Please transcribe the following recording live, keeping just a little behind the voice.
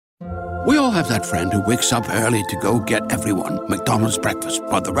We all have that friend who wakes up early to go get everyone McDonald's breakfast,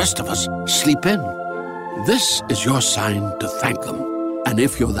 while the rest of us sleep in. This is your sign to thank them. And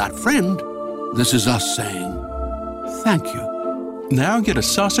if you're that friend, this is us saying thank you. Now get a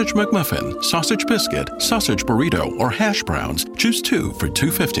sausage McMuffin, sausage biscuit, sausage burrito, or hash browns. Choose 2 for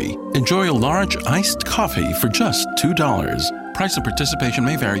 $2.50. Enjoy a large iced coffee for just $2. Price and participation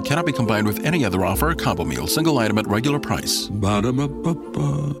may vary. Cannot be combined with any other offer or combo meal. Single item at regular price.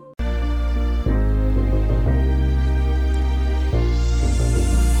 Ba-da-ba-ba-ba.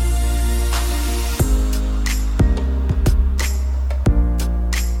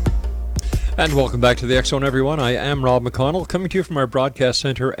 And welcome back to the X Zone, everyone. I am Rob McConnell, coming to you from our broadcast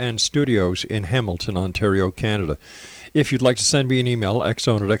center and studios in Hamilton, Ontario, Canada. If you'd like to send me an email,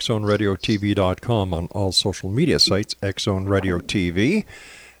 xzone@xzoneradiotv.com, on all social media sites, Xzone Radio TV.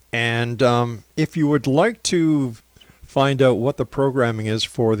 And if you would like to find out what the programming is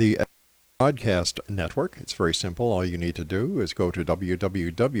for the broadcast network, it's very simple. All you need to do is go to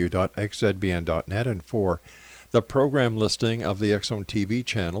www.xzbn.net, and for the program listing of the X Zone TV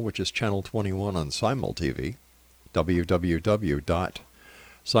channel, which is Channel 21 on Simul TV,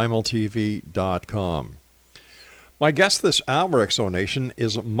 www.simultv.com. My guest this hour, X Zone Nation,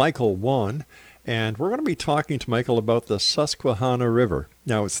 is Michael WANN, and we're going to be talking to Michael about the Susquehanna River.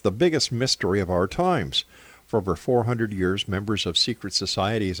 Now, it's the biggest mystery of our times. For over 400 years, members of secret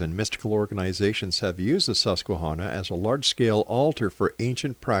societies and mystical organizations have used the Susquehanna as a large-scale altar for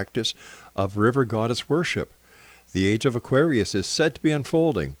ancient practice of river goddess worship. The age of Aquarius is said to be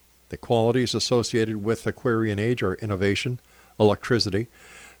unfolding. The qualities associated with Aquarian age are innovation, electricity,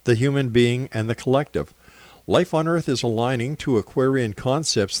 the human being, and the collective. Life on Earth is aligning to Aquarian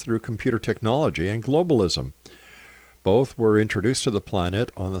concepts through computer technology and globalism. Both were introduced to the planet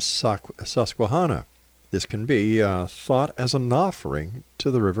on the Susquehanna. This can be thought as an offering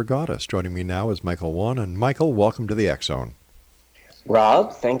to the river goddess. Joining me now is Michael WANN. And Michael, welcome to the X Zone.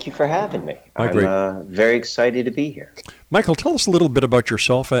 Rob, thank you for having me. I'm very excited to be here. Michael, tell us a little bit about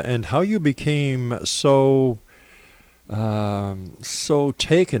yourself and how you became so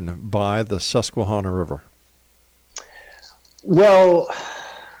taken by the Susquehanna River. Well,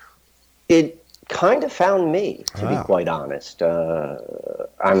 it kind of found me, to be quite honest.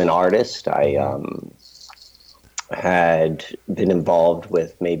 I'm an artist. I had been involved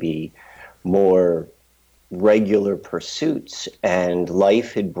with maybe more regular pursuits, and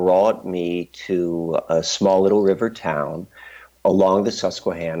life had brought me to a small little river town along the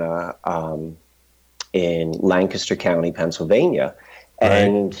Susquehanna in Lancaster County, Pennsylvania. Right.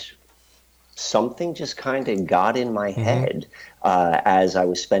 And something just kind of got in my head as I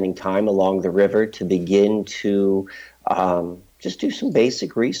was spending time along the river to begin to just do some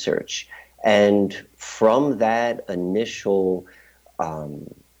basic research. And from that initial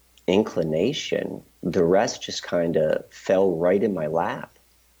inclination, the rest just kind of fell right in my lap.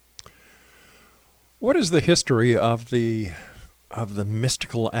 What is the history of the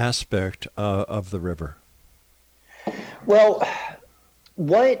mystical aspect of the river? Well,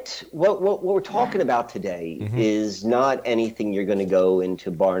 what we're talking about today is not anything you're going to go into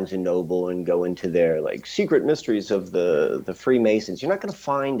Barnes and Noble and go into their like secret mysteries of the Freemasons. You're not going to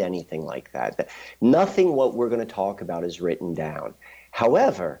find anything like that. Nothing what we're going to talk about is written down.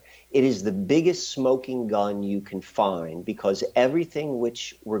 However, it is the biggest smoking gun you can find, because everything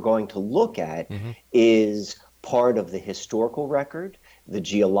which we're going to look at is part of the historical record, the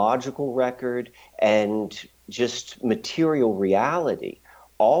geological record, and just material reality.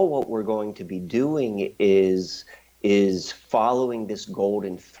 All what we're going to be doing is following this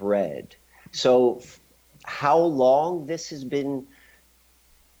golden thread. So how long this has been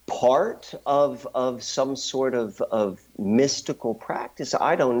part of some sort of mystical practice,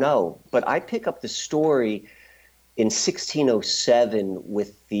 I don't know. But I pick up the story in 1607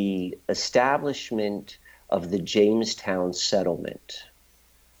 with the establishment of the Jamestown settlement.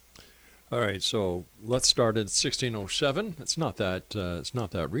 All right, so let's start at 1607. It's not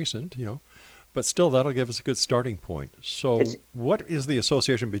that recent, but still that'll give us a good starting point. So what is the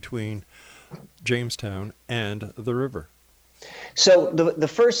association between Jamestown and the river? So the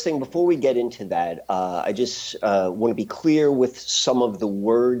first thing, before we get into that, I just want to be clear with some of the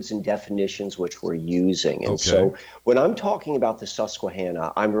words and definitions which we're using. And so when I'm talking about the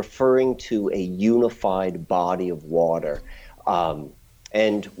Susquehanna, I'm referring to a unified body of water.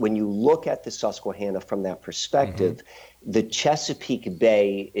 And when you look at the Susquehanna from that perspective, the Chesapeake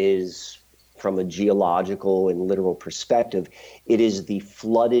Bay is, from a geological and literal perspective, it is the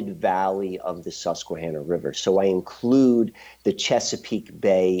flooded valley of the Susquehanna River. So I include the Chesapeake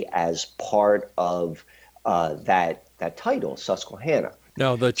Bay as part of that title, Susquehanna.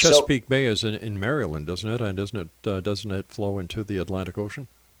 Now, the Chesapeake Bay is in Maryland, doesn't it? And doesn't it flow into the Atlantic Ocean?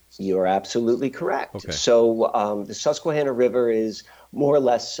 You're absolutely correct. Okay. So the Susquehanna River is more or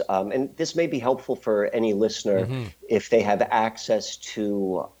less, and this may be helpful for any listener if they have access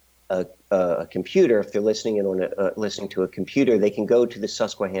to a computer. If they're listening listening to a computer, they can go to the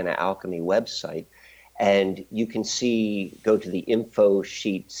Susquehanna Alchemy website, and you can go to the info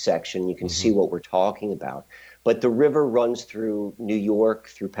sheet section. You can see what we're talking about. But the river runs through New York,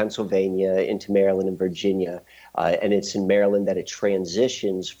 through Pennsylvania, into Maryland and Virginia, and it's in Maryland that it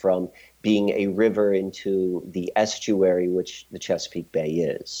transitions from being a river into the estuary, which the Chesapeake Bay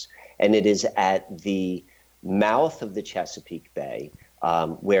is. And it is at the mouth of the Chesapeake Bay,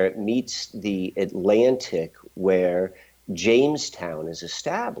 where it meets the Atlantic, where Jamestown is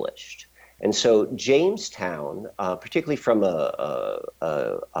established. And so Jamestown, particularly from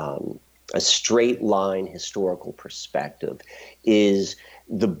a straight line historical perspective, is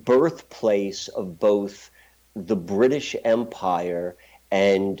the birthplace of both the British Empire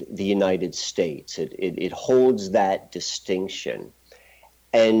and the United States. It holds that distinction.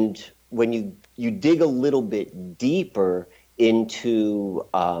 And when you dig a little bit deeper into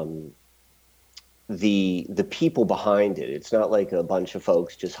the people behind it, it's not like a bunch of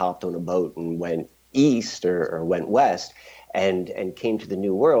folks just hopped on a boat and went east or went west and came to the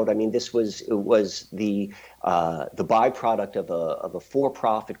New World. I mean, it was the byproduct of a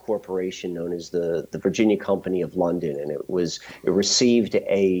for-profit corporation known as the Virginia Company of London, and it received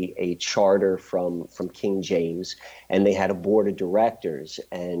a charter from King James, and they had a board of directors,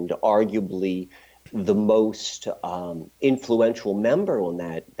 and arguably the most influential member on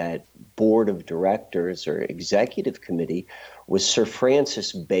that board of directors or executive committee was Sir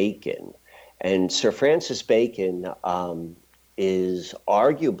Francis Bacon. And Sir Francis Bacon is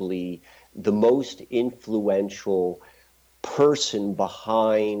arguably the most influential person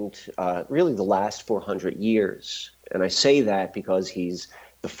behind really the last 400 years. And I say that because he's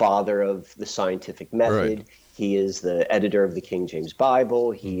the father of the scientific method. Right. He is the editor of the King James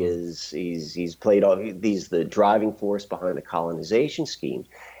Bible. He's the driving force behind the colonization scheme.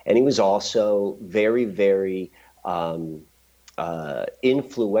 And he was also very, very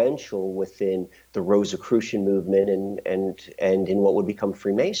influential within the Rosicrucian movement and in what would become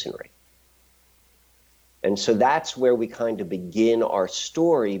Freemasonry. And so that's where we kind of begin our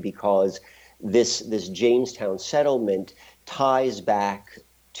story, because this Jamestown settlement ties back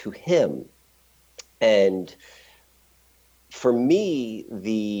to him. And for me,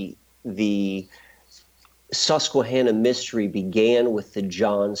 the Susquehanna mystery began with the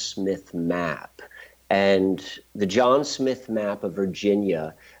John Smith map. And the John Smith map of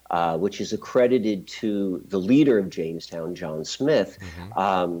Virginia, which is accredited to the leader of Jamestown, John Smith,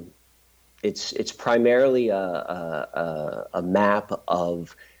 it's primarily a map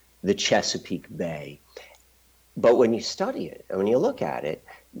of the Chesapeake Bay. But when you study it and when you look at it,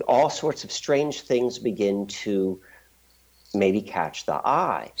 all sorts of strange things begin to maybe catch the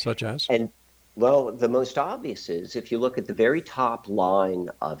eye. Such as? And well, the most obvious is if you look at the very top line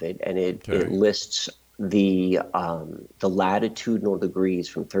of it, and it lists the latitudinal degrees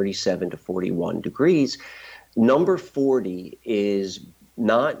from 37 to 41 degrees. Number 40 is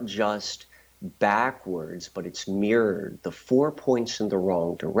not just backwards, but it's mirrored. The 4 points in the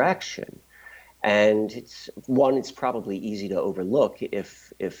wrong direction. And it's probably easy to overlook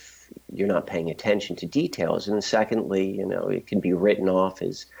if you're not paying attention to details. And secondly, it can be written off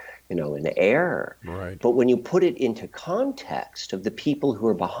as, an error. Right. But when you put it into context of the people who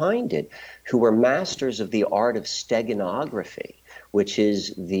are behind it, who were masters of the art of steganography, which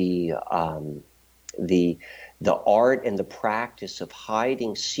is the art and the practice of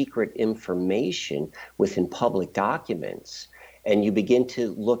hiding secret information within public documents, and you begin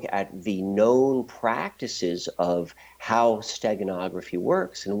to look at the known practices of how steganography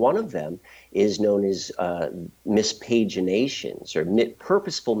works. And one of them is known as mispaginations or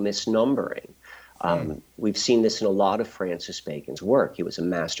purposeful misnumbering. We've seen this in a lot of Francis Bacon's work. He was a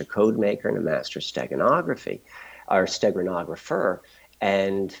master code maker and a master steganographer.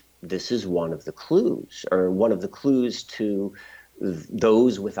 And this is one of the clues to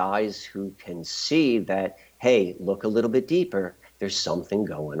those with eyes who can see that, hey, look a little bit deeper, there's something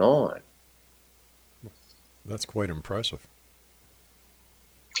going on. That's quite impressive.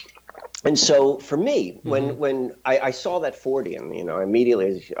 And so for me, when I saw that 40, and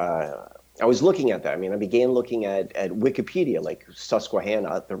immediately I was looking at that. I mean, I began looking at Wikipedia, like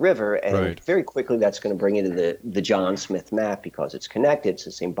Susquehanna, the river, and very quickly that's going to bring you to the John Smith map because it's connected. It's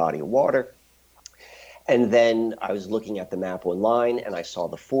the same body of water. And then I was looking at the map online and I saw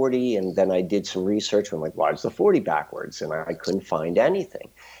the 40, and then I did some research and I'm like, why is the 40 backwards? And I couldn't find anything.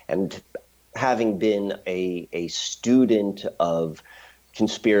 And having been a student of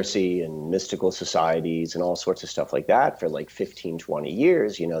conspiracy and mystical societies and all sorts of stuff like that for like 15, 20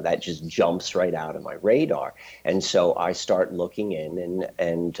 years, that just jumps right out of my radar. And so I start looking in,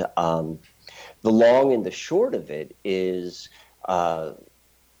 and the long and the short of it is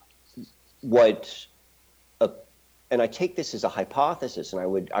and I take this as a hypothesis, and I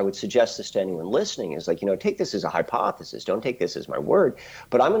would suggest this to anyone listening, is like, take this as a hypothesis. Don't take this as my word.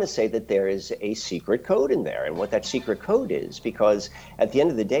 But I'm going to say that there is a secret code in there, and what that secret code is, because at the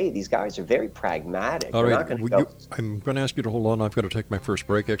end of the day, these guys are very pragmatic. All right, I'm going to ask you to hold on. I've got to take my first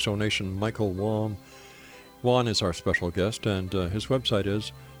break. Exo Nation, Michael WANN. WANN is our special guest, and his website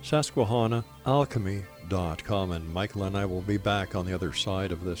is SusquehannaAlchemy.com. And Michael and I will be back on the other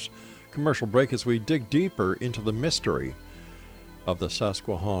side of this commercial break as we dig deeper into the mystery of the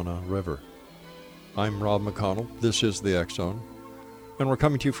Susquehanna River. I'm Rob McConnell. This is the X Zone, and we're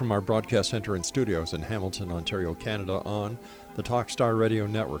coming to you from our broadcast center and studios in Hamilton, Ontario, Canada, on the Talkstar Radio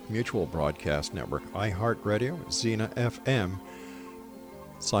Network, Mutual Broadcast Network, iHeartRadio, Xena FM,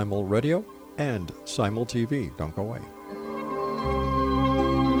 Simul Radio, and Simul TV. Don't go away.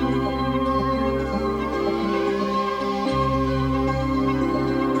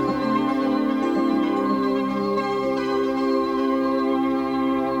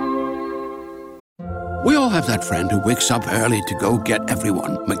 We all have that friend who wakes up early to go get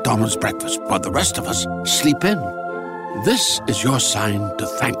everyone McDonald's breakfast, while the rest of us sleep in. This is your sign to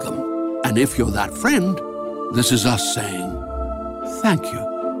thank them. And if you're that friend, this is us saying thank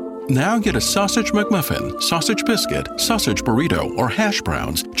you. Now get a sausage McMuffin, sausage biscuit, sausage burrito, or hash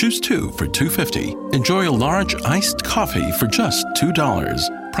browns. Choose 2 for $2.50. Enjoy a large iced coffee for just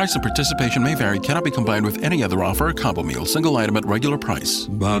 $2. Price and participation may vary. Cannot be combined with any other offer or combo meal. Single item at regular price.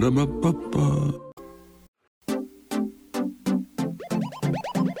 Ba-da-ba-ba-ba.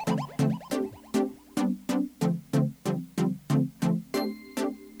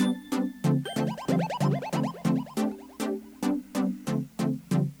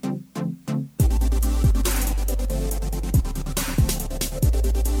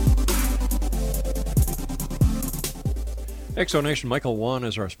 Exo Nation, Michael WANN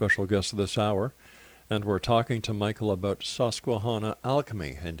is our special guest this hour, and we're talking to Michael about Susquehanna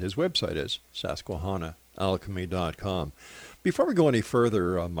Alchemy, and his website is SusquehannaAlchemy.com. Before we go any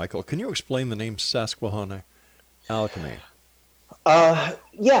further, Michael, can you explain the name Susquehanna Alchemy?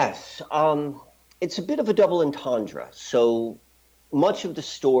 Yes. It's a bit of a double entendre. So much of the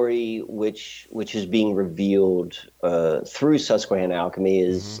story which is being revealed through Susquehanna Alchemy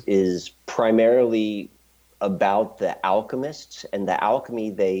is primarily about the alchemists, and the alchemy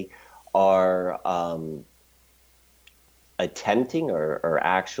they are attempting or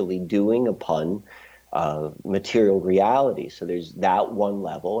actually doing upon material reality. So there's that one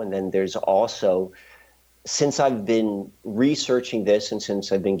level, and then there's also, since I've been researching this and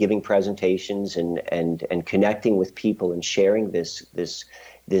since I've been giving presentations and connecting with people and sharing this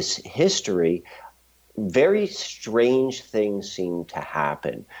history, very strange things seem to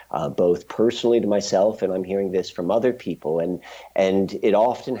happen, both personally to myself, and I'm hearing this from other people, and it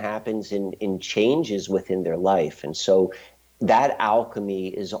often happens in changes within their life. And so that alchemy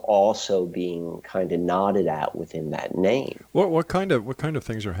is also being kind of nodded at within that name. What kind of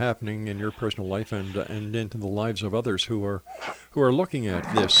things are happening in your personal life and into the lives of others who are looking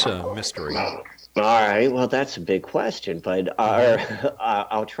at this mystery? All right, well, that's a big question, but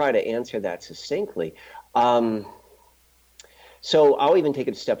I'll try to answer that succinctly. So I'll even take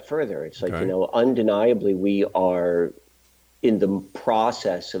it a step further. It's like, undeniably we are in the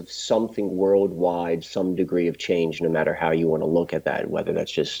process of something worldwide, some degree of change, no matter how you want to look at that, whether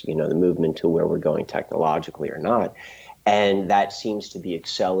that's just, the movement to where we're going technologically or not. And that seems to be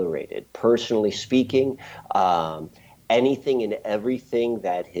accelerated. Personally speaking, anything and everything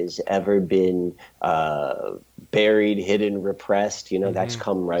that has ever been buried, hidden, repressed, that's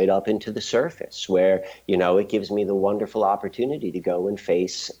come right up into the surface, where, it gives me the wonderful opportunity to go and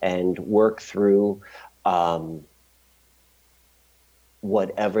face and work through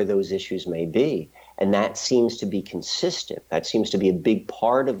whatever those issues may be. And that seems to be consistent. That seems to be a big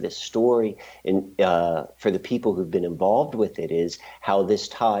part of this story. And for the people who've been involved with it, is how this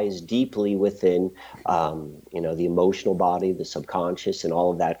ties deeply within, the emotional body, the subconscious, and all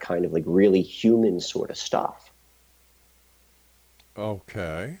of that kind of like really human sort of stuff.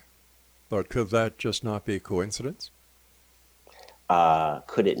 Okay. But could that just not be a coincidence?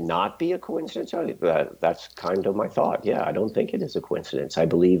 Could it not be a coincidence? That's kind of my thought. Yeah, I don't think it is a coincidence. I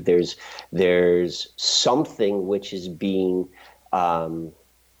believe there's something which is being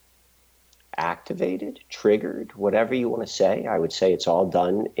activated, triggered, whatever you want to say. I would say it's all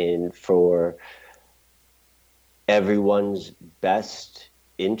done for everyone's best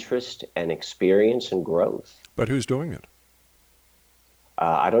interest and experience and growth. But who's doing it?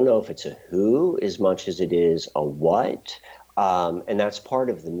 I don't know if it's a who as much as it is a what. And that's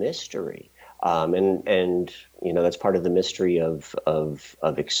part of the mystery. And that's part of the mystery of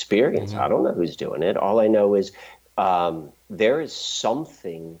experience. I don't know who's doing it. All I know is there is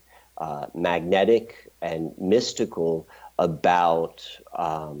something magnetic and mystical about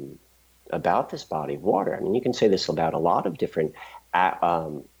this body of water. I mean, you can say this about a lot of different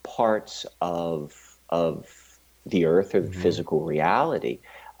parts of the earth or the physical reality.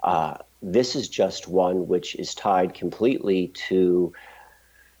 This is just one which is tied completely to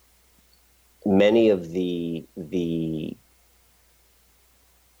many of the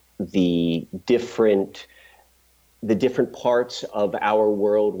different parts of our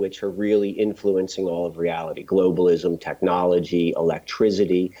world which are really influencing all of reality: globalism, technology,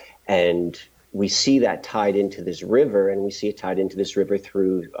 electricity. And we see that tied into this river, and we see it tied into this river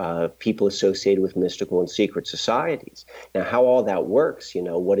through people associated with mystical and secret societies. Now, how all that works,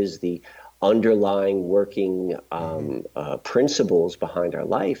 what is the underlying working principles behind our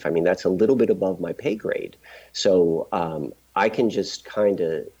life? I mean, that's a little bit above my pay grade. So I can just kind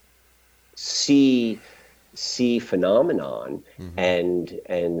of see phenomenon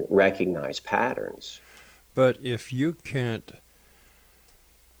and recognize patterns. But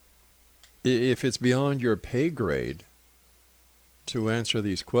if it's beyond your pay grade to answer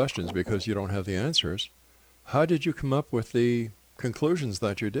these questions because you don't have the answers, how did you come up with the conclusions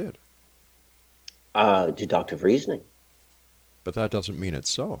that you did? Deductive reasoning. But that doesn't mean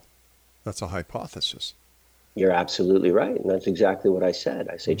it's so. That's a hypothesis. You're absolutely right. And that's exactly what I said.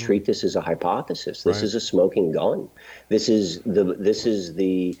 I say, treat this as a hypothesis. This is a smoking gun. This is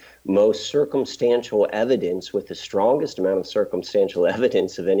the most circumstantial evidence with the strongest amount of circumstantial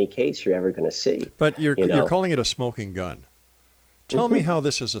evidence of any case you're ever going to see. But you're calling it a smoking gun. Tell me how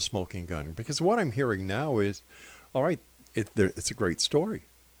this is a smoking gun, because what I'm hearing now is, all right, it's a great story.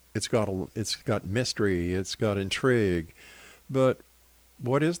 It's got mystery. It's got intrigue. But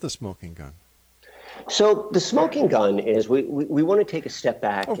what is the smoking gun? So the smoking gun is we want to take a step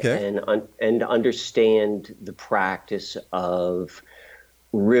back and understand the practice of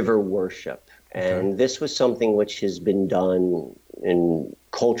river worship. And this was something which has been done in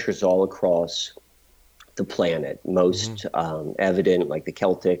cultures all across the planet, most evident like the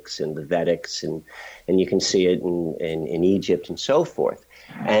Celtics and the Vedics, and you can see it in Egypt and so forth.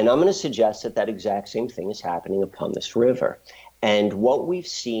 And I'm going to suggest that exact same thing is happening upon this river. And what we've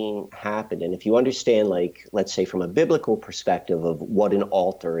seen happen, and if you understand, like, let's say from a biblical perspective of what an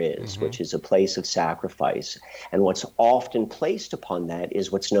altar is, which is a place of sacrifice, and what's often placed upon that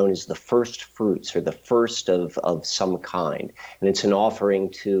is what's known as the first fruits, or the first of some kind. And it's an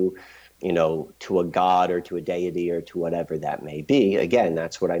offering to a god or to a deity or to whatever that may be. Again,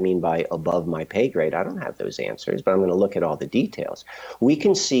 that's what I mean by above my pay grade. I don't have those answers, but I'm going to look at all the details. We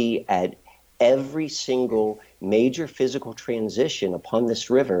can see at every single major physical transition upon this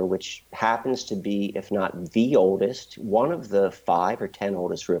river, which happens to be, if not the oldest, one of the 5 or 10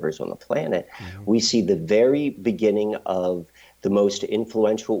 oldest rivers on the planet, we see the very beginning of the most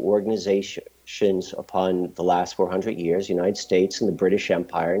influential organizations upon the last 400 years, the United States and the British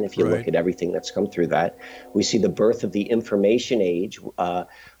Empire. And if you look at everything that's come through that, we see the birth of the information age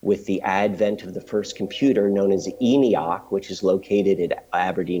with the advent of the first computer known as ENIAC, which is located at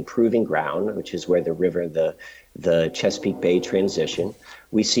Aberdeen Proving Ground, which is where the river, the Chesapeake Bay transition.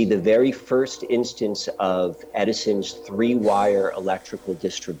 We see the very first instance of Edison's 3-wire electrical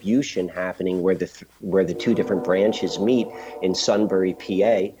distribution happening where the two different branches meet in Sunbury,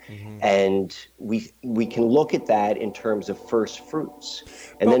 PA. And we can look at that in terms of first fruits.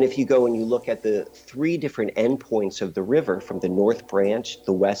 And then if you go and you look at the 3 different endpoints of the river, from the North Branch,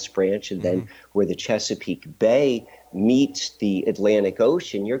 the West Branch, and then where the Chesapeake Bay meets the Atlantic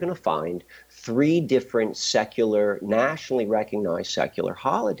Ocean, you're going to find 3 different secular, nationally recognized secular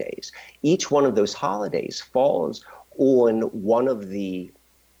holidays. Each one of those holidays falls on one of the,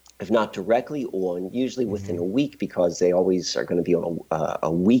 if not directly on, usually within a week, because they always are going to be on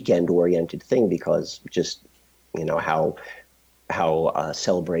a weekend-oriented thing, because just how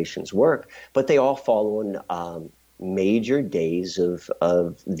celebrations work. But they all fall on major days of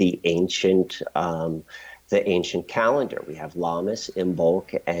the ancient calendar. We have Lammas,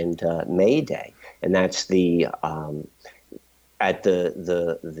 Imbolc, and May Day, and that's the at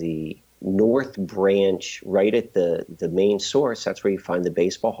the North Branch, right at the main source, that's where you find the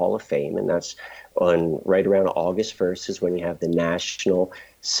Baseball Hall of Fame, and that's on right around August 1st is when you have the national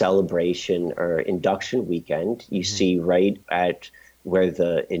celebration or induction weekend. You see right at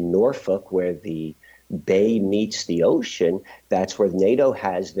in Norfolk, where the bay meets the ocean, that's where NATO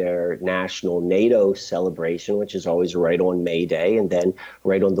has their national NATO celebration, which is always right on May Day. And then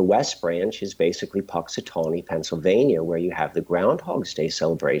right on the West Branch is basically Puxatawney, Pennsylvania, where you have the Groundhog's Day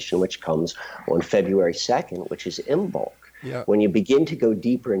celebration, which comes on February 2nd, which is Imbolc. Yeah. When you begin to go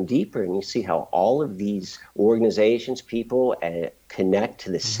deeper and deeper, and you see how all of these organizations, people connect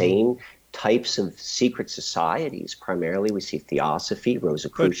to the same types of secret societies. Primarily, we see Theosophy,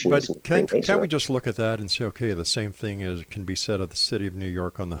 Rosicrucianism. But can't we just look at that and say, okay, the same thing can be said of the city of New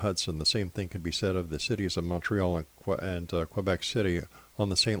York on the Hudson. The same thing can be said of the cities of Montreal and Quebec City on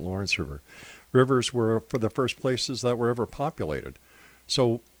the St. Lawrence River. Rivers were for the first places that were ever populated.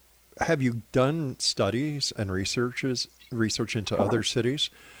 So have you done studies and research into other cities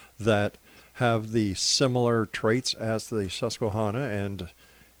that have the similar traits as the Susquehanna? And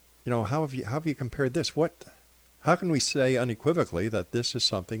how have you compared this? How can we say unequivocally that this is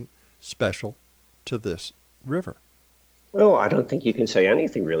something special to this river? Well, I don't think you can say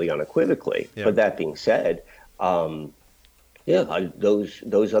anything really unequivocally. Yeah. But that being said, those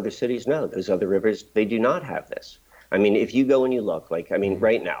other cities, no, those other rivers, they do not have this. I mean, if you go and you look,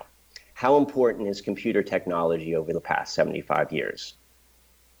 right now, how important is computer technology over the past 75 years?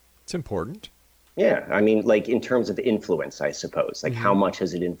 It's important. Yeah, I mean, in terms of influence, I suppose. How much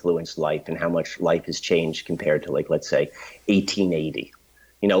has it influenced life, and how much life has changed compared to, let's say, 1880?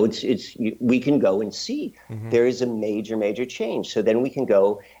 We can go and see there is a major, major change. So then we can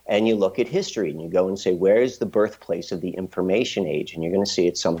go and you look at history, and you go and say, where is the birthplace of the information age? And you're going to see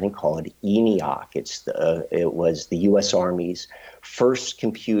it's something called ENIAC. It was the U.S. Army's first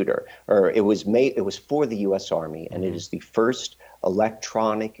computer, or it was for the U.S. Army, and it is the first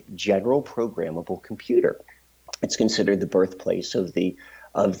electronic general programmable computer. It's considered the birthplace of the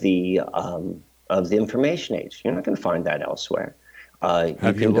information age. You're not going to find that elsewhere.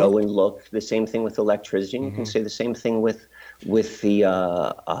 You can go and look. The same thing with electricity. And you can say the same thing with the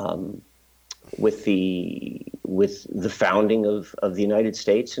founding of the United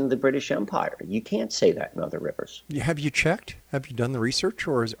States and the British Empire. You can't say that in other rivers. Have you checked? Have you done the research,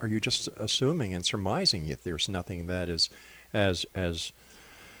 or are you just assuming and surmising if there's nothing that is as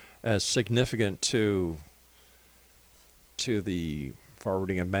significant to the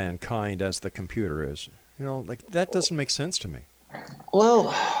forwarding of mankind as the computer is? That doesn't make sense to me.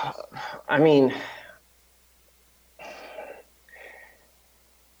 Well, I mean,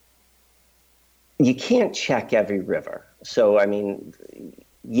 you can't check every river. So, I mean,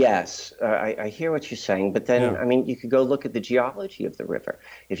 yes, I hear what you're saying, but then, I mean, you could go look at the geology of the river.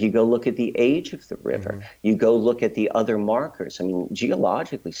 If you go look at the age of the river, you go look at the other markers. I mean,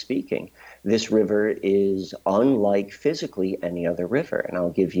 geologically speaking, this river is unlike physically any other river. And I'll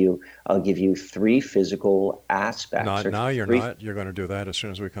give you three physical aspects. You're not. You're going to do that as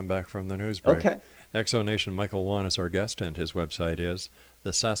soon as we come back from the news break. Okay. Exonation, Michael WANN is our guest, and his website is the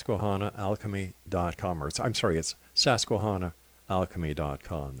SusquehannaAlchemy.com. It's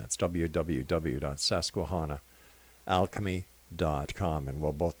SusquehannaAlchemy.com. That's www.SusquehannaAlchemy.com. And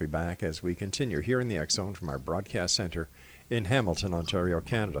we'll both be back as we continue here in the X Zone from our broadcast center in Hamilton, Ontario,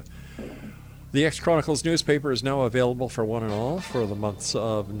 Canada. The X Chronicles newspaper is now available for one and all for the months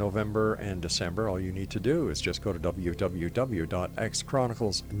of November and December. All you need to do is just go to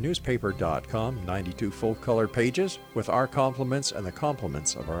www.xchroniclesnewspaper.com. 92 full-color pages with our compliments and the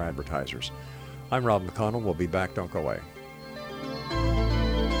compliments of our advertisers. I'm Rob McConnell. We'll be back. Don't go away.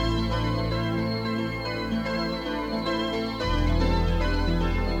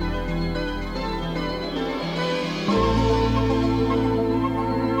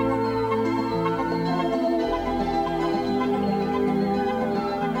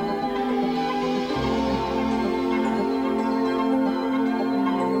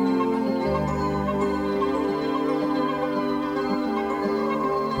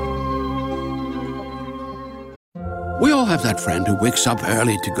 We all have that friend who wakes up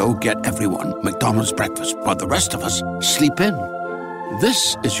early to go get everyone McDonald's breakfast, while the rest of us sleep in.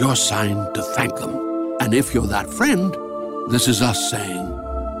 This is your sign to thank them. And if you're that friend, this is us saying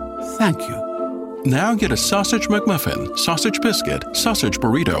thank you. Now get a sausage McMuffin, sausage biscuit, sausage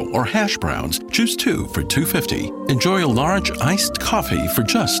burrito, or hash browns. Choose two for $2.50. Enjoy a large iced coffee for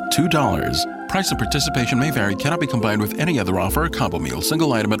just $2. Price and participation may vary. Cannot be combined with any other offer or combo meal.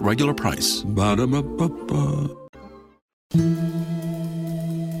 Single item at regular price. Ba-da-ba-ba-ba.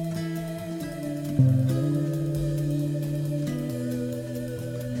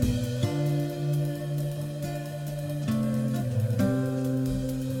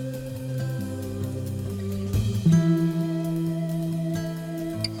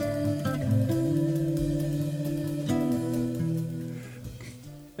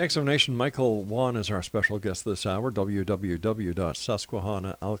 Exonation, Michael WANN is our special guest this hour,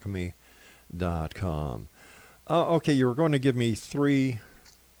 www.susquehannaalchemy.com. Okay, you were going to give me three.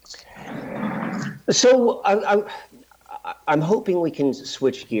 So I'm hoping we can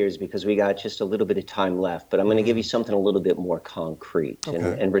switch gears because we got just a little bit of time left, but I'm going to give you something a little bit more concrete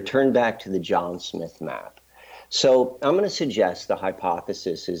and return back to the John Smith map. So I'm going to suggest the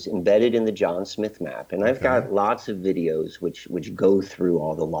hypothesis is embedded in the John Smith map, and I've got lots of videos which go through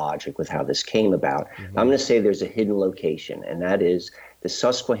all the logic with how this came about. I'm going to say there's a hidden location, and that is the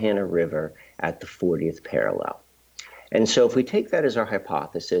Susquehanna River at the 40th parallel. And so if we take that as our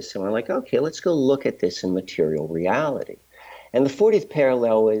hypothesis, and we're like, okay, let's go look at this in material reality. And the 40th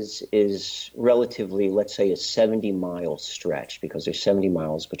parallel is relatively, let's say, a 70-mile stretch because there's 70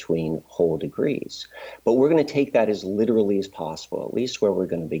 miles between whole degrees. But we're going to take that as literally as possible, at least where we're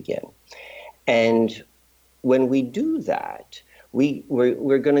going to begin. And when we do that,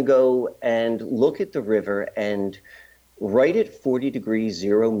 we're going to go and look at the river, and right at 40 degrees,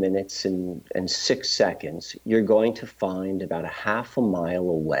 0 minutes and 6 seconds, you're going to find about a half a mile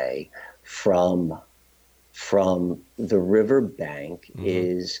away from the river bank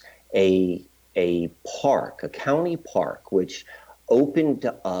is a park, a county park, which opened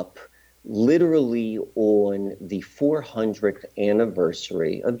up literally on the 400th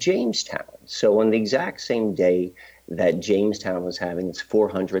anniversary of Jamestown. So on the exact same day that Jamestown was having its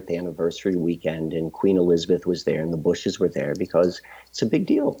 400th anniversary weekend, and Queen Elizabeth was there and the Bushes were there because it's a big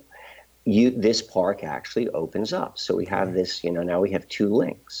deal. This park actually opens up. So we have this, now we have two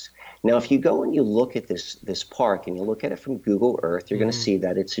links. Now, if you go and you look at this park and you look at it from Google Earth, you're going to see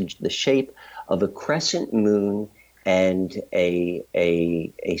that it's the shape of a crescent moon and a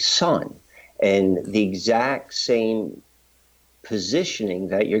sun, and the exact same positioning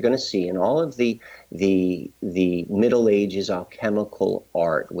that you're going to see in all of the Middle Ages alchemical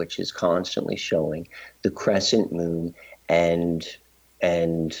art, which is constantly showing the crescent moon and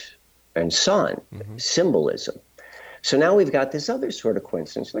sun symbolism. So now we've got this other sort of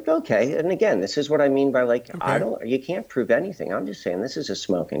coincidence. Like, okay, and again, this is what I mean by you can't prove anything. I'm just saying this is a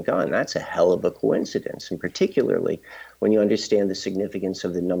smoking gun. That's a hell of a coincidence, and particularly when you understand the significance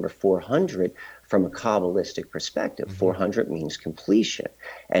of the number 400 from a Kabbalistic perspective. 400 means completion,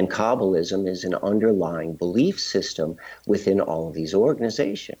 and Kabbalism is an underlying belief system within all of these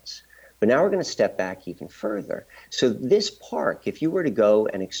organizations. But now we're going to step back even further. So this park, if you were to go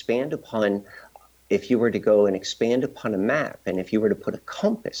and expand upon a map, and if you were to put a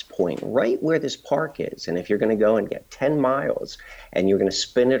compass point right where this park is, and if you're going to go and get 10 miles and you're going to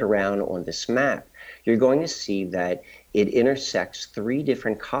spin it around on this map, you're going to see that it intersects 3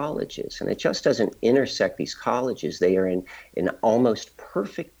 different colleges. And it just doesn't intersect these colleges. They are in an almost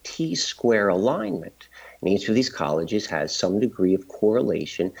perfect T-square alignment. And each of these colleges has some degree of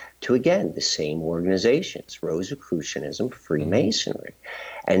correlation to, again, the same organizations: Rosicrucianism, Freemasonry.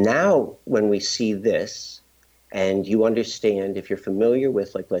 And now when we see this, and you understand, if you're familiar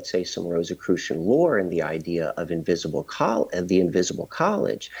with, like, let's say, some Rosicrucian lore and the idea of the invisible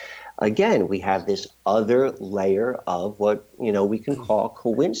college, again, we have this other layer of what, we can call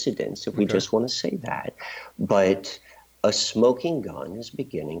coincidence, if we just want to say that. But a smoking gun is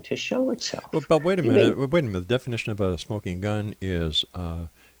beginning to show itself. But wait a minute. The definition of a smoking gun is,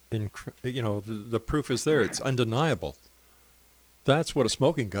 the proof is there. It's undeniable. That's what a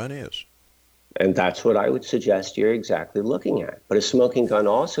smoking gun is. And that's what I would suggest you're exactly looking at. But a smoking gun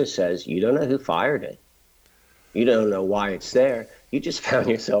also says you don't know who fired it. You don't know why it's there. You just found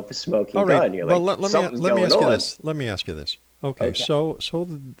yourself a smoking gun. You're let me ask you this. Okay. So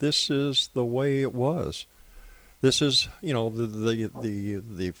this is the way it was. This is,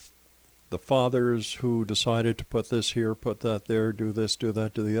 the fathers who decided to put this here, put that there, do this, do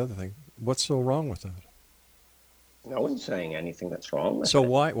that, do the other thing. What's so wrong with that? No one's saying anything that's wrong with it. So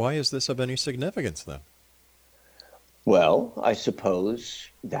why is this of any significance then? Well, I suppose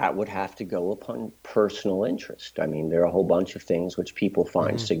that would have to go upon personal interest. I mean, there are a whole bunch of things which people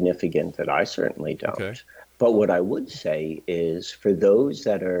find significant that I certainly don't. Okay. But what I would say is, for those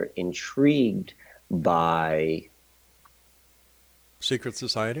that are intrigued by secret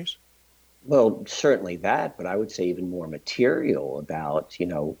societies? Well, certainly that, but I would say even more material about,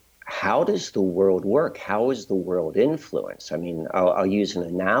 how does the world work? How is the world influenced? I mean, I'll use an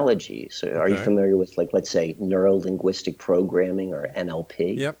analogy. So are you familiar with, like, let's say, neuro-linguistic programming, or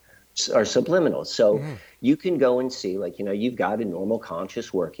NLP? Yep. Or subliminals. So you can go and see, like, you've got a normal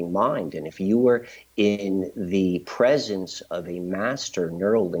conscious working mind. And if you were in the presence of a master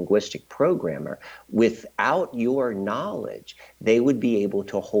neuro-linguistic programmer, without your knowledge, they would be able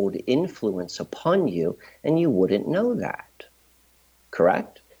to hold influence upon you, and you wouldn't know that.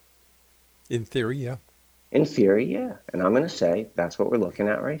 Correct? In theory, yeah. In theory, yeah. And I'm going to say that's what we're looking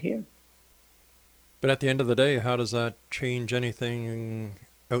at right here. But at the end of the day, how does that change anything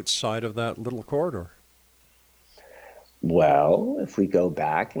outside of that little corridor? Well, if we go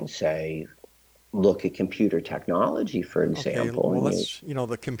back and say, look at computer technology, for example. Okay, well,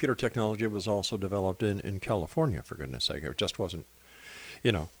 the computer technology was also developed in California, for goodness sake. It just wasn't,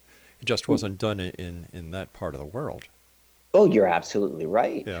 it just wasn't done in that part of the world. Oh, you're absolutely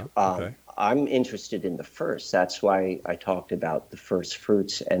right. Yeah, okay. I'm interested in the first. That's why I talked about the first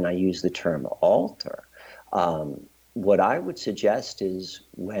fruits and I use the term altar. What I would suggest is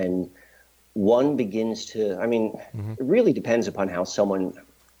when one begins to, it really depends upon how someone,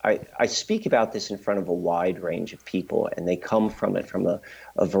 I speak about this in front of a wide range of people, and they come from it from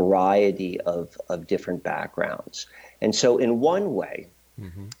a variety of different backgrounds. And so in one way,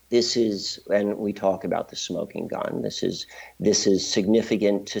 this is, and we talk about the smoking gun, this is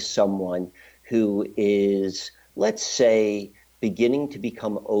significant to someone who is, let's say, beginning to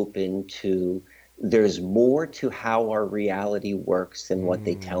become open to there's more to how our reality works than what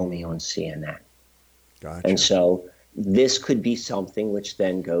they tell me on CNN. Gotcha. And so this could be something which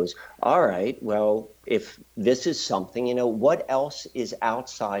then goes, all right, well, if this is something, what else is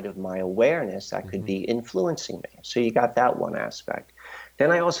outside of my awareness that could be influencing me? So you got that one aspect.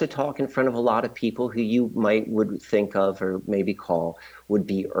 Then I also talk in front of a lot of people who you would think of or maybe call would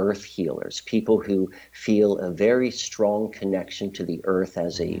be earth healers, people who feel a very strong connection to the earth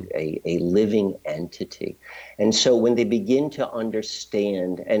as a living entity. And so when they begin to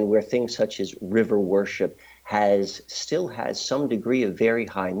understand, and where things such as river worship still has some degree of very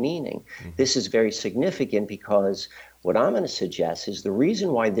high meaning, this is very significant because what I'm going to suggest is the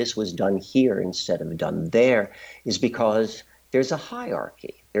reason why this was done here instead of done there is because there's a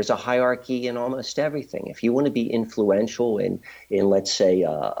hierarchy. There's a hierarchy in almost everything. If you want to be influential in let's say,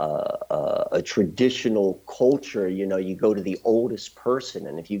 a traditional culture, you go to the oldest person,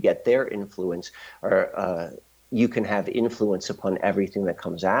 and if you get their influence, or you can have influence upon everything that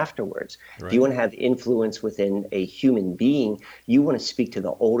comes afterwards. Right. If you want to have influence within a human being, you want to speak to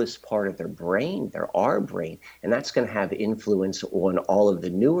the oldest part of their brain, our brain, and that's going to have influence on all of the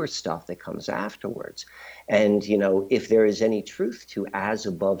newer stuff that comes afterwards. And, if there is any truth to as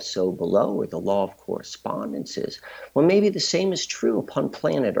above, so below, or the law of correspondences, well, maybe the same is true upon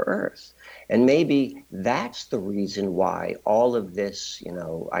planet Earth. And maybe that's the reason why all of this,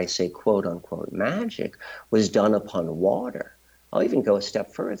 I say quote unquote magic was done upon water. I'll even go a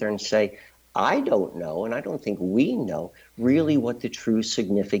step further and say, I don't know, and I don't think we know really what the true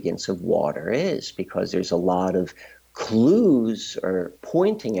significance of water is, because there's a lot of clues are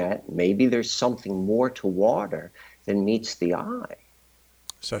pointing at maybe there's something more to water than meets the eye.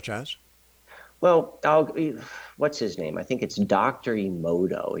 Such as? Well, what's his name? I think it's Dr.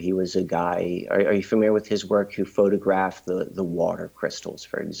 Emoto. He was a guy, are you familiar with his work, who photographed the water crystals,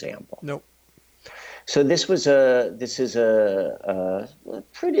 for example? Nope. So this is a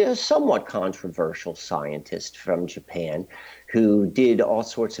somewhat controversial scientist from Japan who did all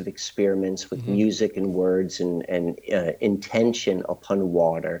sorts of experiments with music and words and intention upon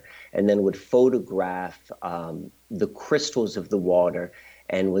water, and then would photograph the crystals of the water,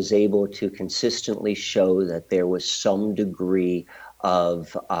 and was able to consistently show that there was some degree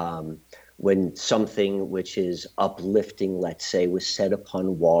of when something which is uplifting, let's say, was set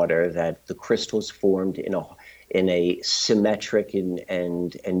upon water, that the crystals formed in a symmetric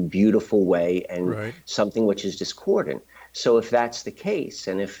and beautiful way, and something which is discordant. So if that's the case,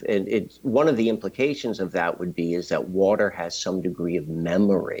 and if one of the implications of that would be is that water has some degree of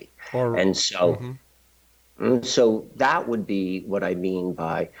memory, and so. So that would be what I mean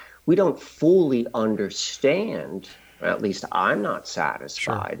by we don't fully understand, or at least I'm not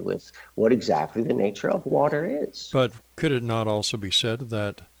satisfied with what exactly the nature of water is. But could it not also be said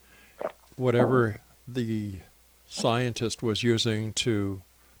that whatever the scientist was using to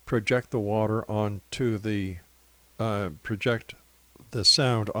project the water onto project the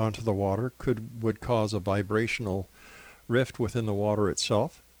sound onto the water would cause a vibrational rift within the water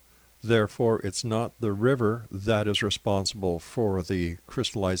itself? Therefore, it's not the river that is responsible for the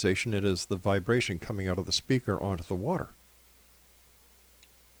crystallization. It is the vibration coming out of the speaker onto the water.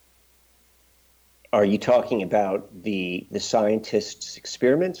 Are you talking about the scientist's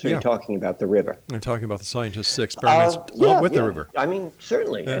experiments, or are you talking about the river? I'm talking about the scientist's experiments with the river. I mean,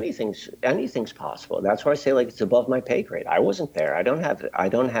 certainly, anything's possible. That's why I say, it's above my pay grade. I wasn't there. I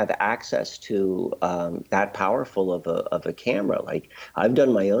don't have access to that powerful of a camera. Like, I've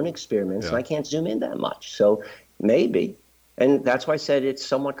done my own experiments, and I can't zoom in that much. So maybe. And that's why I said it's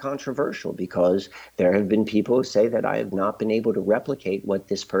somewhat controversial, because there have been people who say that I have not been able to replicate what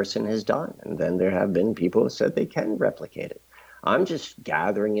this person has done. And then there have been people who said they can replicate it. I'm just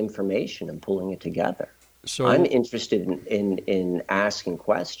gathering information and pulling it together. So I'm interested in asking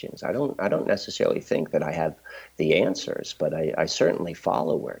questions. I don't necessarily think that I have the answers, but I certainly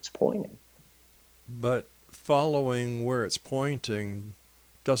follow where it's pointing. But following where it's pointing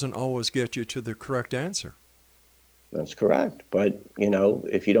doesn't always get you to the correct answer. That's correct. But,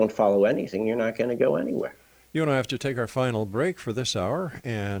 if you don't follow anything, you're not going to go anywhere. You and I have to take our final break for this hour,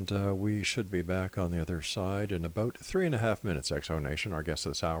 and we should be back on the other side in about 3.5 minutes, Exonation. Our guest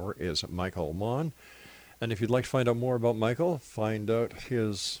this hour is Michael WANN. And if you'd like to find out more about Michael, find out about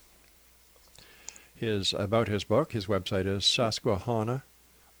his book, his website is Susquehanna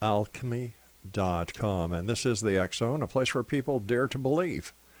Alchemy.com. And this is the X Zone, a place where people dare to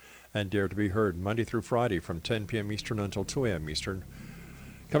believe and dare to be heard, Monday through Friday from 10 p.m. Eastern until 2 a.m. Eastern.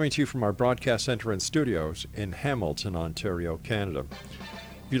 Coming to you from our broadcast center and studios in Hamilton, Ontario, Canada.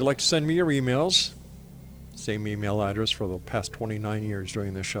 If you'd like to send me your emails, same email address for the past 29 years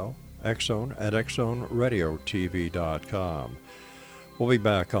doing this show, xzone@xzoneradiotv.com. We'll be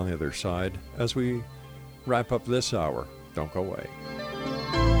back on the other side as we wrap up this hour. Don't go away.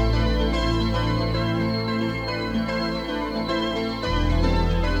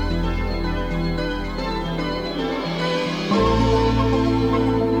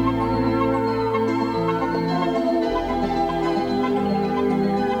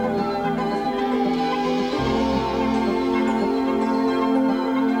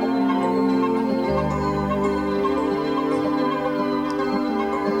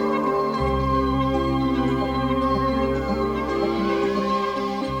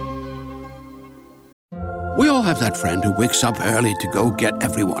 We all have that friend who wakes up early to go get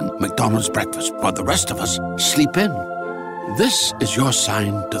everyone McDonald's breakfast, while the rest of us sleep in. This is your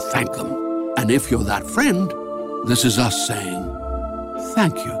sign to thank them. And if you're that friend, this is us saying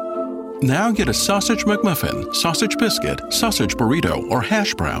thank you. Now get a sausage McMuffin, sausage biscuit, sausage burrito, or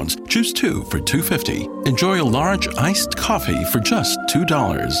hash browns. Choose 2 for $2.50. Enjoy a large iced coffee for just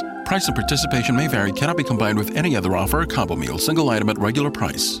 $2. Price and participation may vary. Cannot be combined with any other offer or combo meal. Single item at regular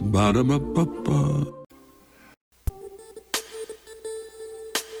price. Ba-da-ba-ba-ba.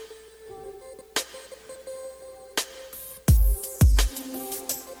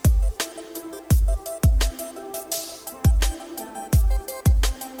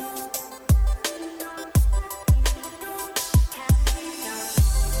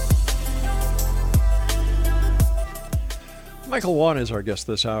 Michael WANN is our guest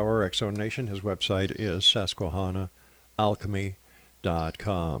this hour, X-Zone Nation. His website is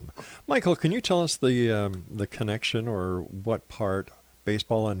SusquehannaAlchemy.com. Michael, can you tell us the connection or what part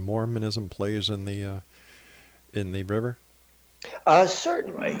baseball and Mormonism plays in the river?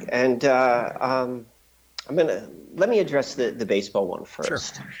 Certainly, and let me address the baseball one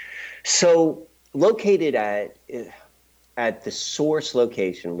first. Sure. So, located at the source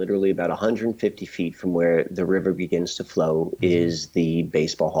location, literally about 150 feet from where the river begins to flow, is the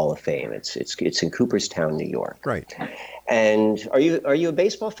Baseball Hall of Fame. It's in Cooperstown, New York. Right. And are you a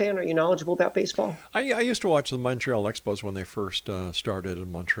baseball fan? Are you knowledgeable about baseball? I used to watch the Montreal Expos when they first started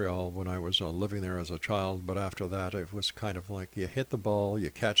in Montreal when I was living there as a child. But after that, it was kind of like you hit the ball, you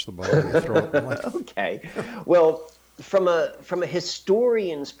catch the ball, you throw it. Okay. Well, from a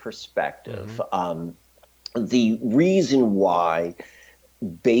historian's perspective, the reason why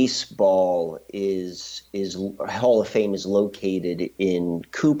baseball is Hall of Fame is located in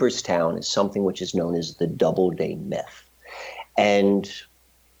Cooperstown is something which is known as the Doubleday myth. And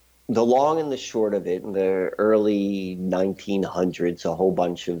the long and the short of it, in the early 1900s, a whole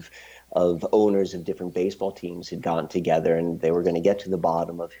bunch of owners of different baseball teams had gotten together, and they were going to get to the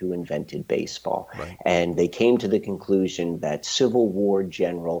bottom of who invented baseball. Right. And they came to the conclusion that Civil War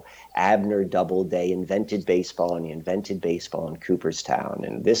General Abner Doubleday invented baseball, and he invented baseball in Cooperstown.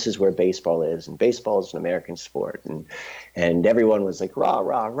 And this is where baseball is, and baseball is an American sport. And everyone was like, rah,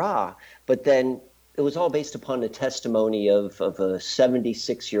 rah, rah. But then it was all based upon a testimony of a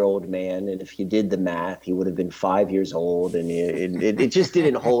 76-year-old man, and if you did the math, he would have been 5 years old, and it just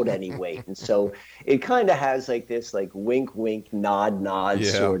didn't hold any weight. And so it kind of has like this like wink, wink, nod, nod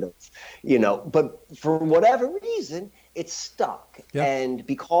sort of, But for whatever reason, it stuck, and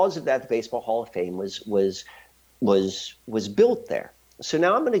because of that, the Baseball Hall of Fame was built there. So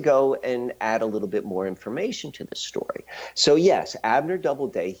now I'm going to go and add a little bit more information to this story. So yes, Abner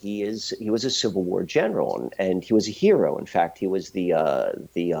Doubleday, he was a Civil War general, and he was a hero. In fact, he was the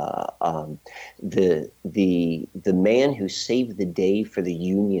man who saved the day for the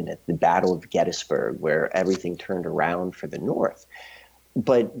Union at the Battle of Gettysburg, where everything turned around for the North.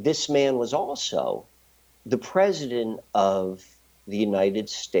 But this man was also the president of the United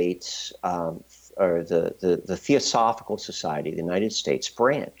States, or the Theosophical Society, the United States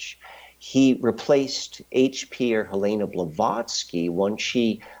branch. He replaced H.P. or Helena Blavatsky once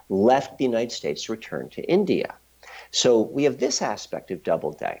she left the United States to return to India. So we have this aspect of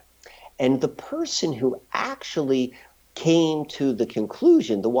Doubleday. And the person who actually came to the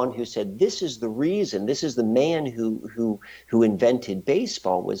conclusion, the one who said, this is the reason, this is the man who invented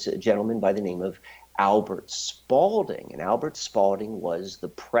baseball, was a gentleman by the name of Albert Spalding. And Albert Spalding was the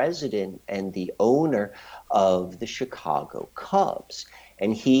president and the owner of the Chicago Cubs.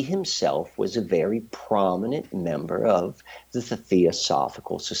 And he himself was a very prominent member of the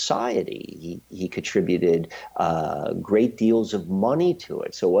Theosophical Society. He contributed great deals of money to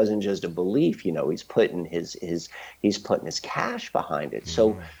it. So it wasn't just a belief, he's putting his cash behind it.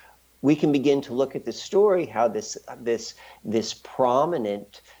 So we can begin to look at the story, how this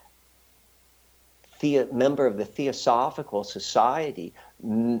prominent member of the Theosophical Society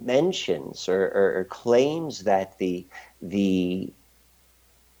mentions or claims that the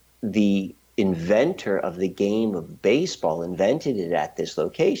inventor of the game of baseball invented it at this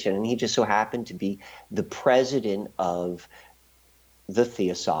location, and he just so happened to be the president of the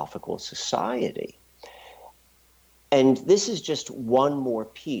Theosophical Society. And this is just one more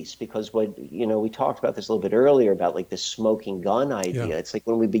piece, because we talked about this a little bit earlier about like the smoking gun idea. Yeah. It's like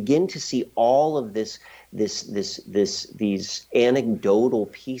when we begin to see all of these anecdotal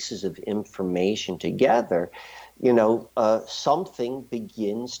pieces of information together, something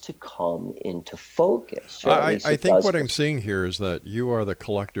begins to come into focus. I think what I'm seeing here is that you are the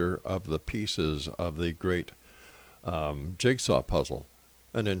collector of the pieces of the great jigsaw puzzle.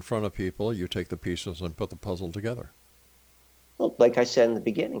 And in front of people, you take the pieces and put the puzzle together. Well, like I said in the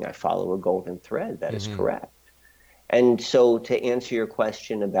beginning, I follow a golden thread. That is correct. And so to answer your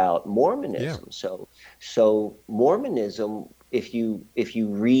question about Mormonism, so Mormonism, if you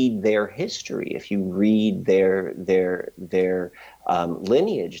read their history, if you read their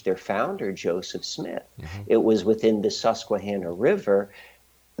lineage, their founder, Joseph Smith, it was within the Susquehanna River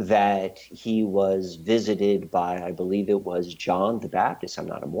that he was visited by, I believe it was John the Baptist. I'm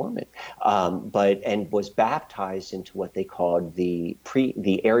not a Mormon, and was baptized into what they called the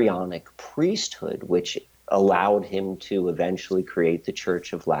Aaronic priesthood, which allowed him to eventually create the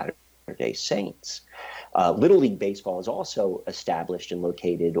Church of Latter-day Saints. Little League Baseball is also established and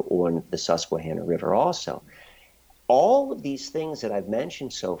located on the Susquehanna River also. All of these things that I've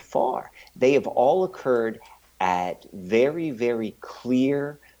mentioned so far, they have all occurred at very, very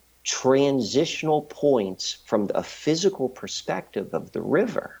clear transitional points from a physical perspective of the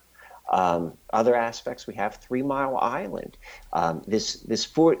river. Other aspects, we have 3 Mile Island, this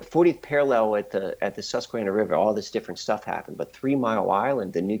 40th parallel at the Susquehanna River. All this different stuff happened, but 3 Mile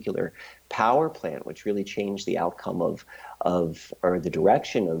Island, the nuclear power plant, which really changed the outcome or the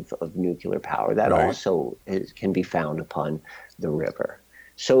direction of nuclear power, that also can be found upon the river.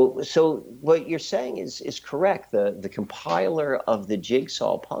 So what you're saying is correct. The compiler of the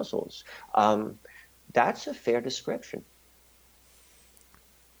jigsaw puzzles, that's a fair description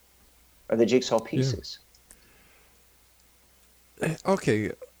of the jigsaw pieces. Yeah.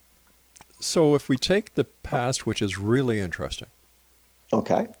 Okay, so if we take the past, which is really interesting,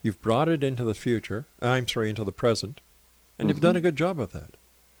 okay, you've brought it into the future. Into the present, and you've done a good job of that.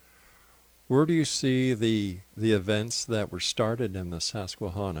 Where do you see the events that were started in the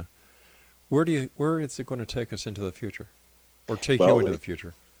Susquehanna? Where is it going to take us into the future, or take you into the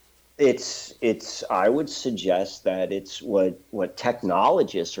future? It's. I would suggest that it's what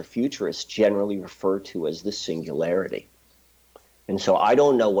technologists or futurists generally refer to as the singularity. And so I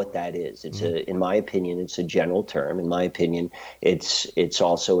don't know what that is. It's in my opinion, it's a general term. In my opinion, it's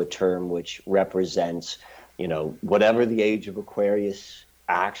also a term which represents, whatever the age of Aquarius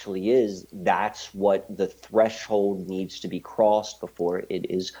actually is. That's what the threshold needs to be crossed before it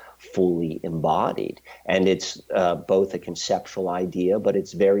is fully embodied. And it's both a conceptual idea, but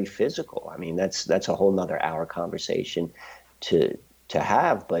it's very physical. I mean, that's a whole nother hour conversation to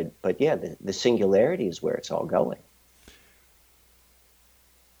have. But yeah, the singularity is where it's all going.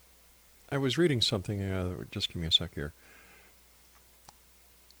 I was reading something, just give me a sec here.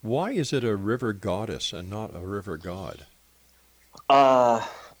 Why is it a river goddess and not a river god?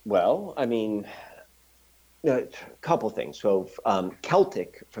 Well, I mean, A couple things. So,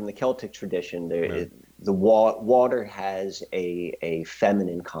 from the Celtic tradition, Right. the water has a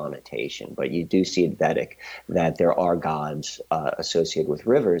feminine connotation, but you do see in Vedic that there are gods associated with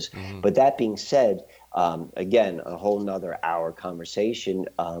rivers. Mm-hmm. But that being said, again, a whole nother hour conversation.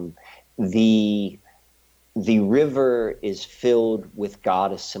 The river is filled with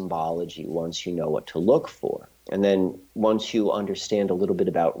goddess symbology once you know what to look for. And then once you understand a little bit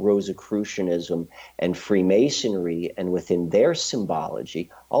about Rosicrucianism and Freemasonry and within their symbology,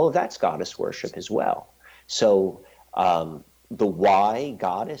 all of that's goddess worship as well. So the why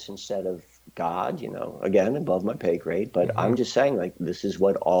goddess instead of God, again, above my pay grade, but I'm just saying, like, this is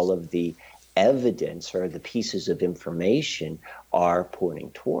what all of the evidence or the pieces of information are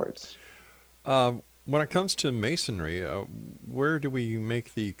pointing towards. When it comes to Masonry, where do we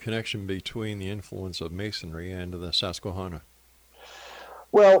make the connection between the influence of Masonry and the Susquehanna?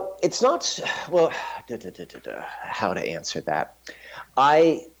 Well, it's not, well, how to answer that.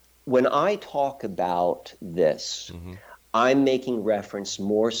 When I talk about this, I'm making reference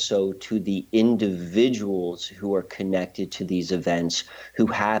more so to the individuals who are connected to these events who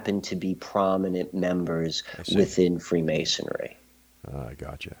happen to be prominent members within Freemasonry. I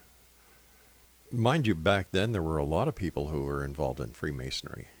gotcha. Mind you, back then there were a lot of people who were involved in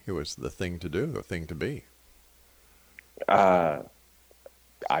Freemasonry. It was the thing to do, the thing to be. I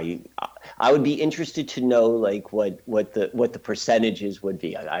would be interested to know, like, what the percentages would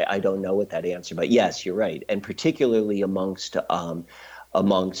be. I don't know what that answer, but yes, you're right, and particularly amongst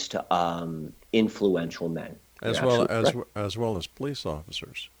influential men, as well as police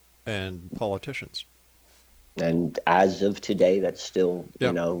officers and politicians. And as of today, that's still,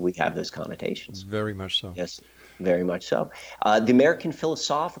 we have those connotations. Very much so. Yes, very much so. The American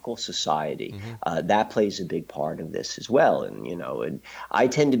Philosophical Society, that plays a big part of this as well. And, and I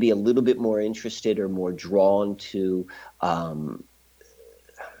tend to be a little bit more interested or more drawn to, I'm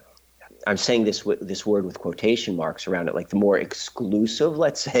saying this word with quotation marks around it, like the more exclusive,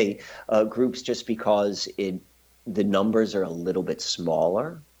 let's say, groups, just because the numbers are a little bit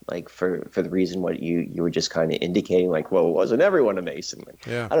smaller. Like for the reason what you were just kind of indicating, like, well, wasn't everyone a Mason? Like,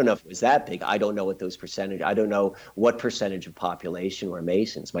 yeah. I don't know if it was that big. I don't know what I don't know what percentage of population were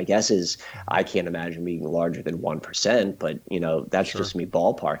Masons. My guess is I can't imagine being larger than 1%, but that's just me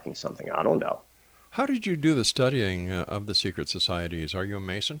ballparking something. I don't know. How did you do the studying of the secret societies? Are you a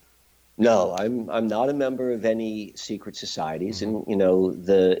Mason? No, I'm not a member of any secret societies, and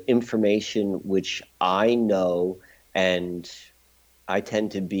the information which I know, and I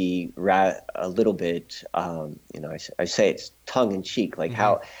tend to be a little bit, I say it's tongue in cheek, like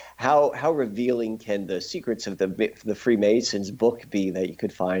how revealing can the secrets of the Freemasons book be that you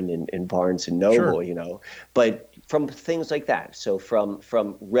could find in Barnes and Noble, Sure. But from things like that. So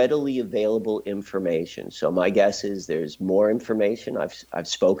from readily available information. So my guess is there's more information. I've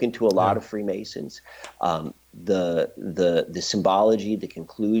spoken to a lot of Freemasons. The symbology, the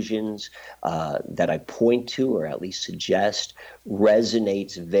conclusions that I point to or at least suggest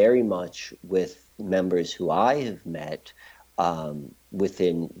resonates very much with members who I have met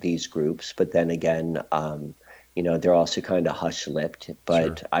within these groups. But then again, they're also kind of hush-lipped.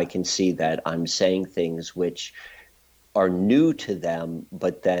 But Sure. I can see that I'm saying things which are new to them,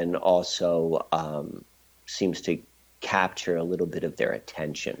 but then also seems to capture a little bit of their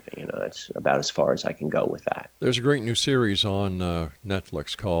attention. That's about as far as I can go with that. There's a great new series on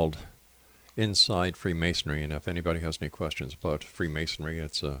Netflix called Inside Freemasonry, and if anybody has any questions about Freemasonry,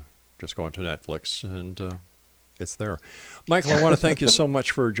 it's just go onto Netflix and it's there. Michael, I want to thank you so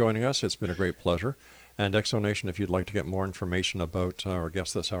much for joining us. It's been a great pleasure. And Exonation, if you'd like to get more information about our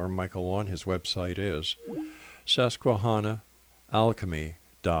guest this hour, Michael WANN, his website is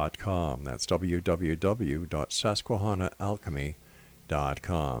SusquehannaAlchemy.com. That's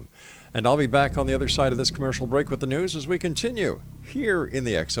www.susquehannaalchemy.com. And I'll be back on the other side of this commercial break with the news as we continue here in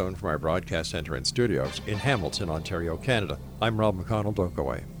the X Zone from our broadcast center and studios in Hamilton, Ontario, Canada. I'm Rob McConnell. Don't go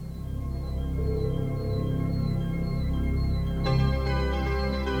away.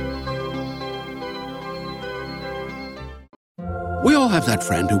 We all have that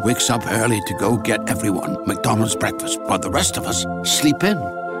friend who wakes up early to go get everyone McDonald's breakfast, while the rest of us sleep in.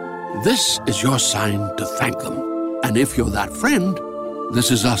 This is your sign to thank them. And if you're that friend,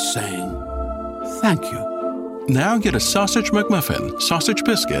 this is us saying thank you. Now get a sausage McMuffin, sausage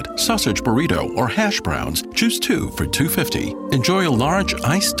biscuit, sausage burrito, or hash browns. Choose 2 for $2.50. Enjoy a large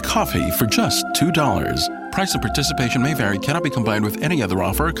iced coffee for just $2. Price and participation may vary. Cannot be combined with any other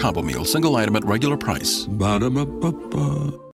offer or combo meal. Single item at regular price. Ba-da-ba-ba-ba.